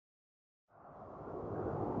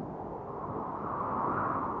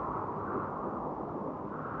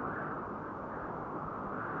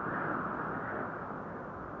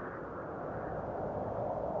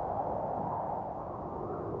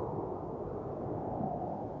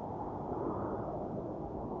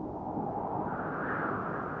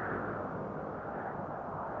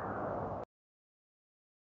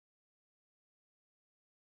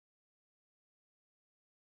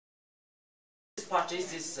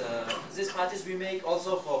parties, these parties we make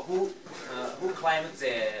also for who climbed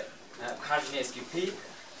the Korzhenevskaya peak.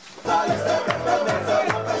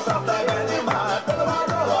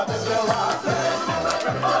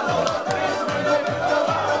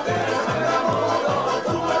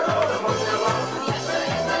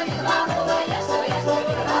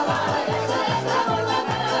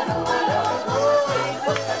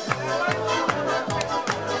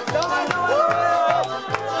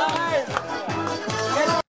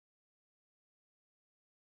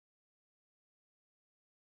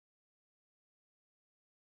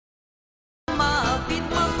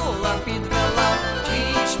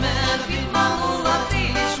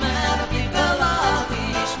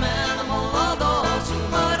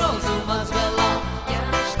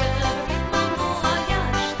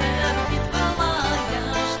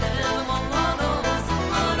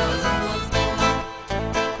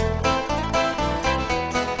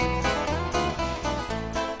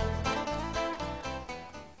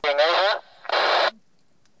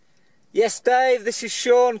 Yes, Dave, this is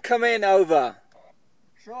Sean. Come in, over.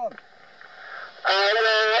 Sean.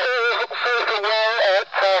 We're surfing well at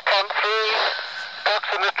Camp 3,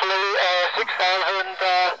 approximately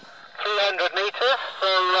 6,300 metres, so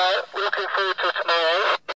we're looking forward to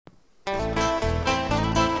tomorrow.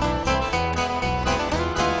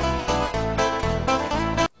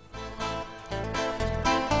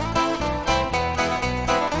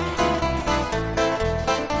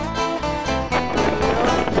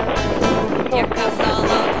 Я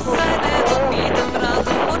казала у середу, підем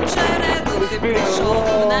разом по череду. Ти прийшов,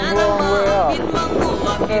 мене нема,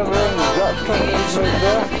 підманула, підвела. Ти ж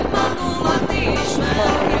мене підманула, ти ж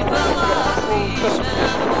мене підвела. Ти ж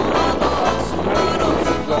мене молодого сума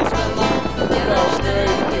розуму звела. Я ж тебе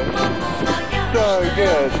підманула, я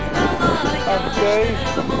ж тебе підвела. Я ж тебе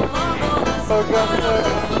молодого сума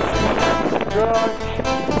розуму звела.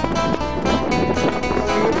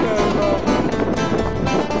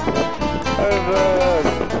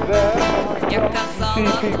 Я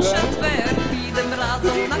казала у четвер, підем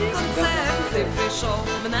разом на концерт. Ти прийшов,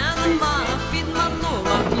 мене нема,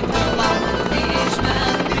 підманула, підвела. Ти ж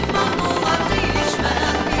мене підманула, ти ж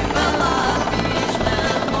мене підвела. Ти ж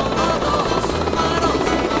мене молодого сума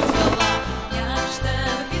розуму звела. Я ж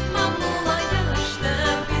тебе підманула, я ж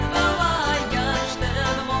тебе підвела. Я ж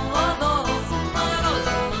тебе молодого сума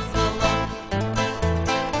розуму звела.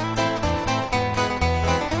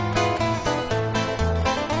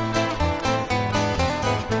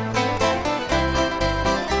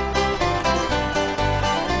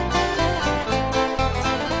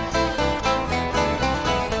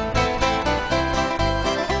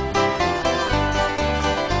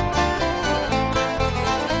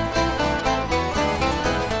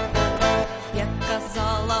 Я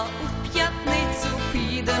казала у п'ятницю,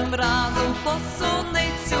 підем разом по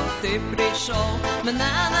суницю. Ти прийшов,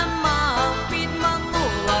 мене нема,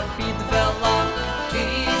 підманула, підвела. Ти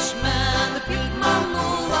ж мене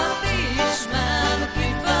підманула, ти ж мене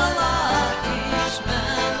підвела. Ти ж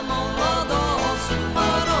мене молодого сума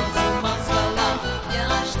розума звела. Я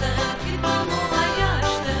ж тебе підманула, я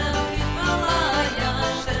ж тебе підвела. Я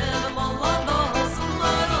ж тебе молодого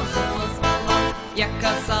сума розума звела. Я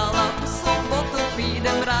казала у суботу,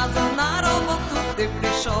 підем разом на роботу. Ти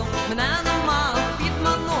прийшов, мене нема,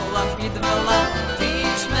 підманула, підвела. Ти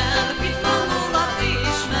ж мене підманула, ти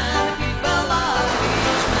ж мене підвела. Ти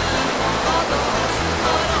ж мене молодого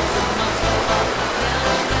сума розума звела. Я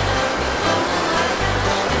ж тебе підманула, я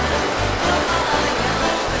ж тебе підвела. Я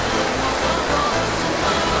ж тебе молодого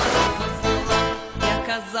сума розума звела. Я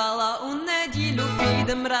казала у неділю,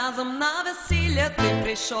 підем разом на весілля. Ти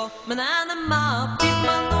прийшов, мене нема,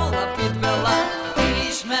 підманула, підвела.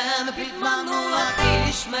 Ти ж мене підманула,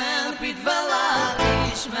 ти ж мене підвела.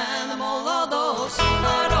 Ти ж мене молодого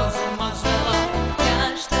сума розума звела.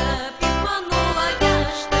 Я ж тебе підманула, я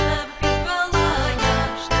ж тебе підвела. Я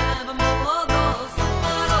ж тебе молодого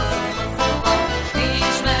сума розума звела. Ти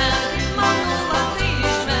ж мене підманула, ти ж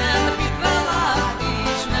мене підвела. Ти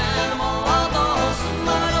ж мене молодого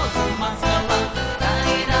сума розума звела.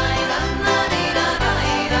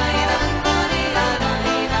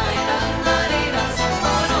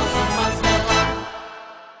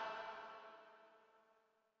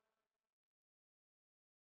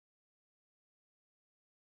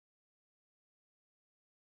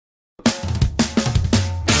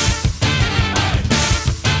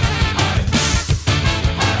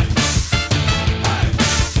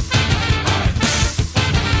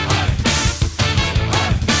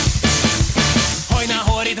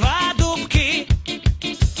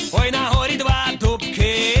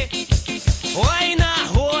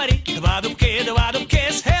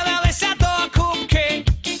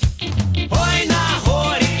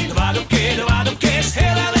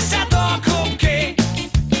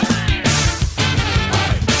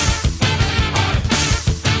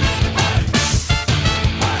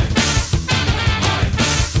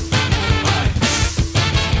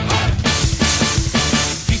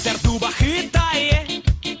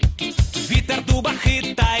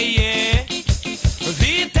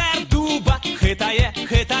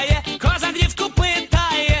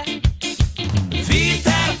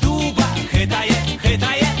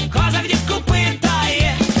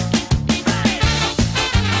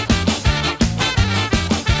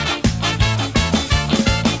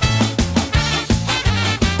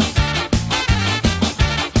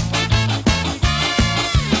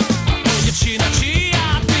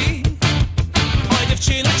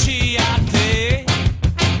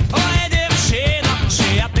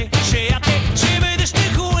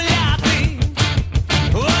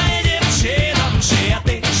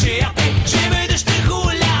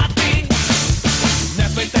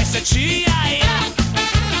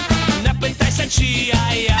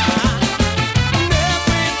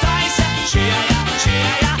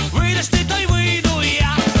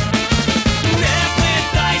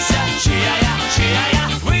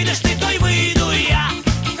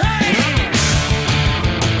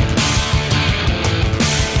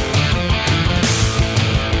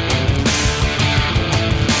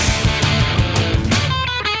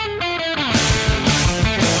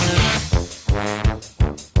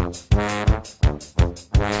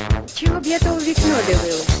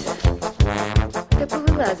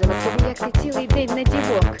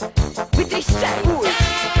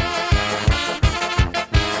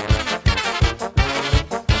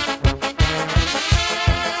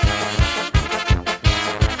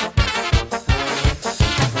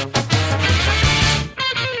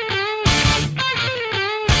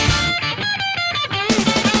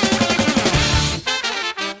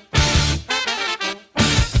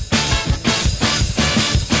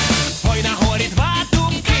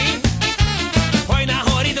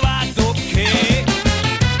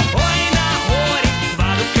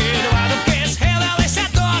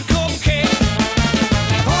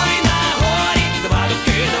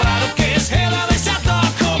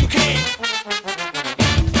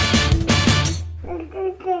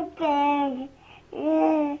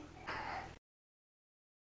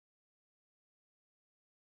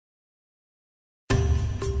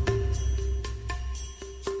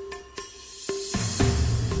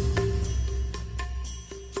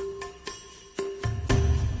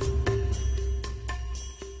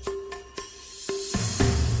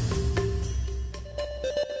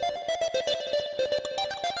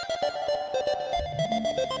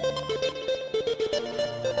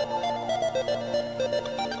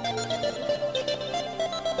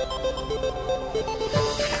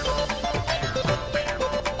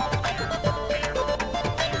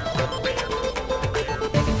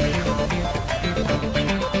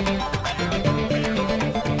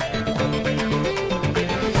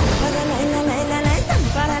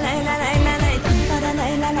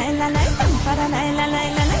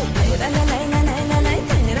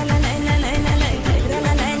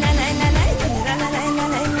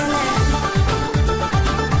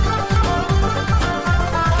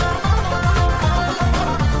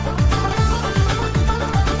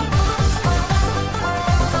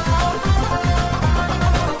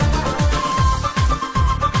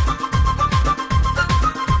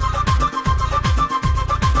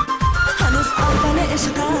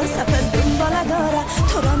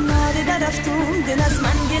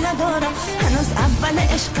 دنبال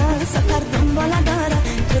عشق سفر دنبال داره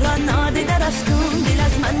تو را نادیده رفتم دل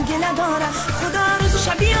از من گله داره خدا روز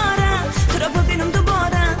شب یاره تو را ببینم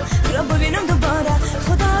دوباره تو را ببینم دوباره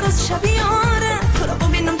خدا روز شب یاره تو را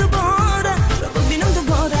ببینم دوباره تو را ببینم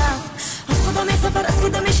دوباره از خدا می سفر از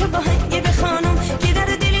خدا میشه با هنگی بخوانم که در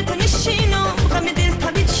دلی تو نشینم غم دل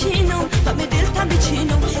تبی چینم غم دل تبی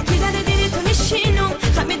چینم که در دلی تو نشینم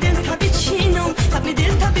غم دل تبی چینم غم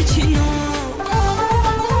دل تبی چینم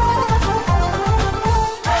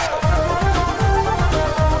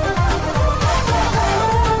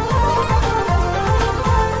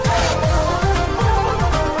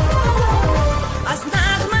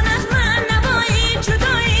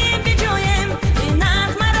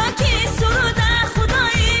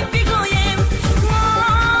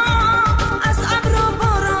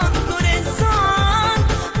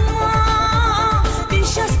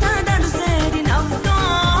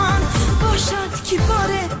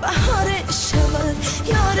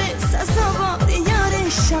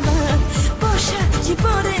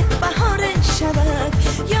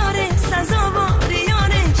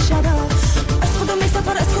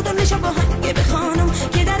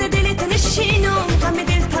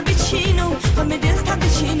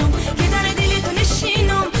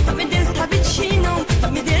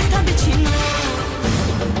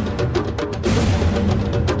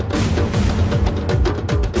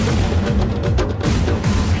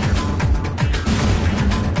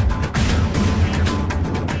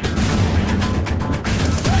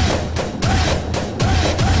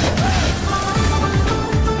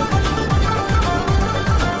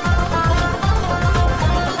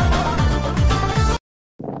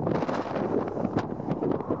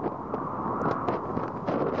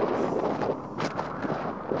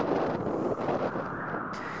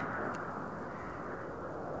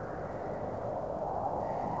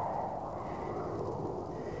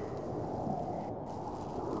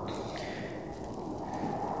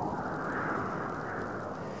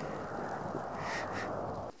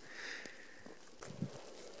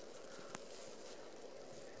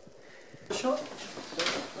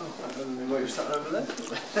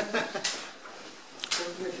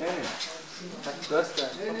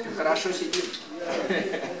Хорошо сидим.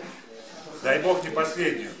 Дай бог не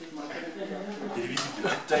последнюю.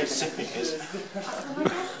 Переведите.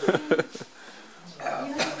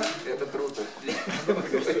 Это трудно.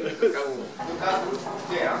 Кому?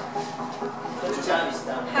 Где, а?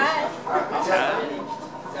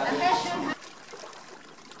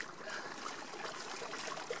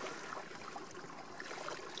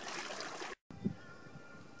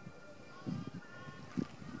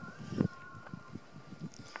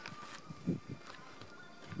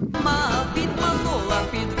 Підманула,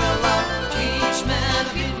 підвела, ти ж мене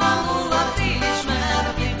підманула, ти ж мене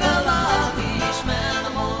підвела, ти ж мене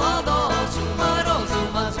молодого з ума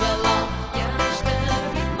розума звела. Я ж тебе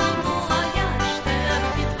підманула, я ж тебе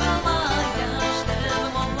підвела, я ж тебе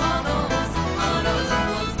молодого з ума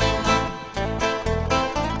розума звела.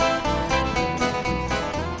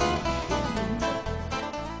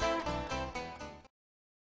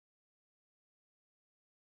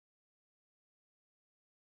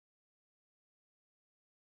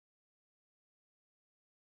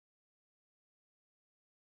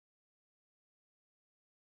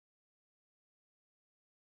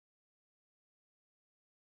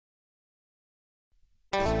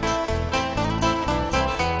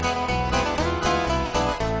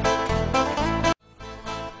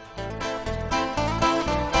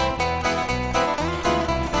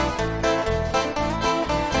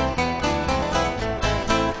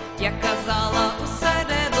 Я казала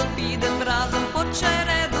усереду, підем разом по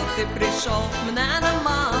череду, ти прийшов, мене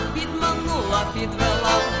нема, підманула,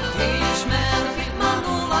 підвела, ти ж мене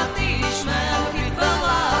підманула, ти ж мене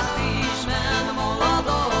підвела, ти ж мене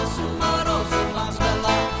молодого з ума розума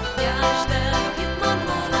звела. Я ж тебе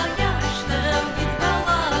підманула, я ж тебе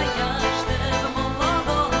підвела, я ж тебе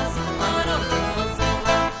молодого з ума розума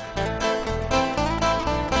звела.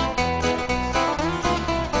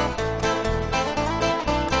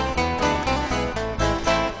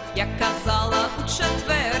 Я казала у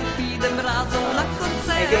четвер, підем разом на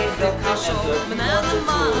концерт, ти прийшов, мене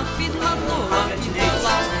нема, підманула,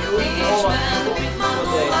 підвела, ти ж мене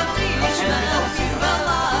підманула, ти ж мене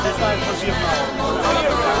підвела, ти ж мене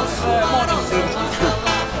молодого з ума розума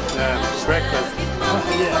звела. Я ж тебе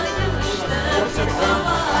підманула, я ж тебе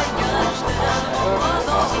підвела, я ж тебе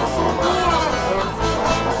молодого з ума розума звела.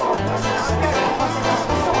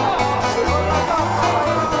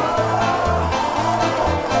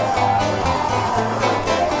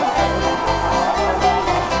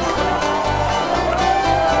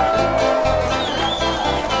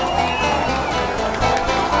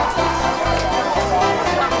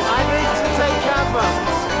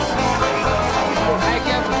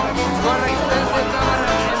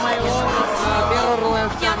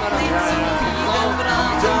 п'ятницю, підем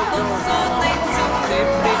разом по сонницю, ти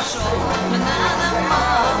прийшов, мене нема,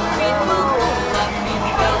 підманула,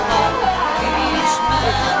 підвела, ти ж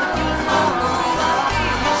мене підманула, ти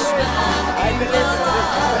ж мене підвела,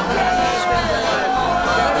 ти ж мене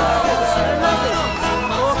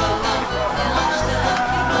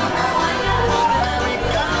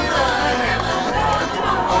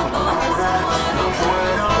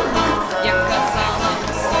як казала,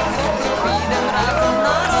 підем разом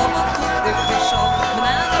на роботу, ти прийшов,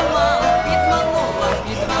 мене нема, підманула,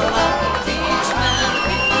 підвела, ти ж мене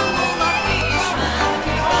підманула, ти ж мене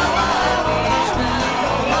підвела, ти ж мене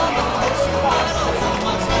молодосу,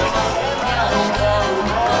 розумом звела,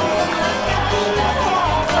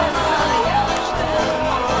 я ж тебе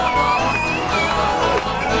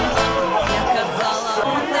я казала,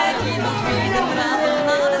 не їду, підем разом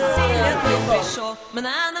на весілля, ти прийшов, мене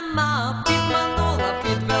нема, підманула,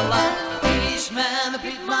 підвела, ти ж мене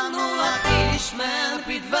підманула, ти ж мене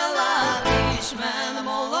підвела, ти ж мене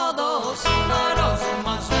молодого,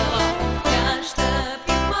 розумом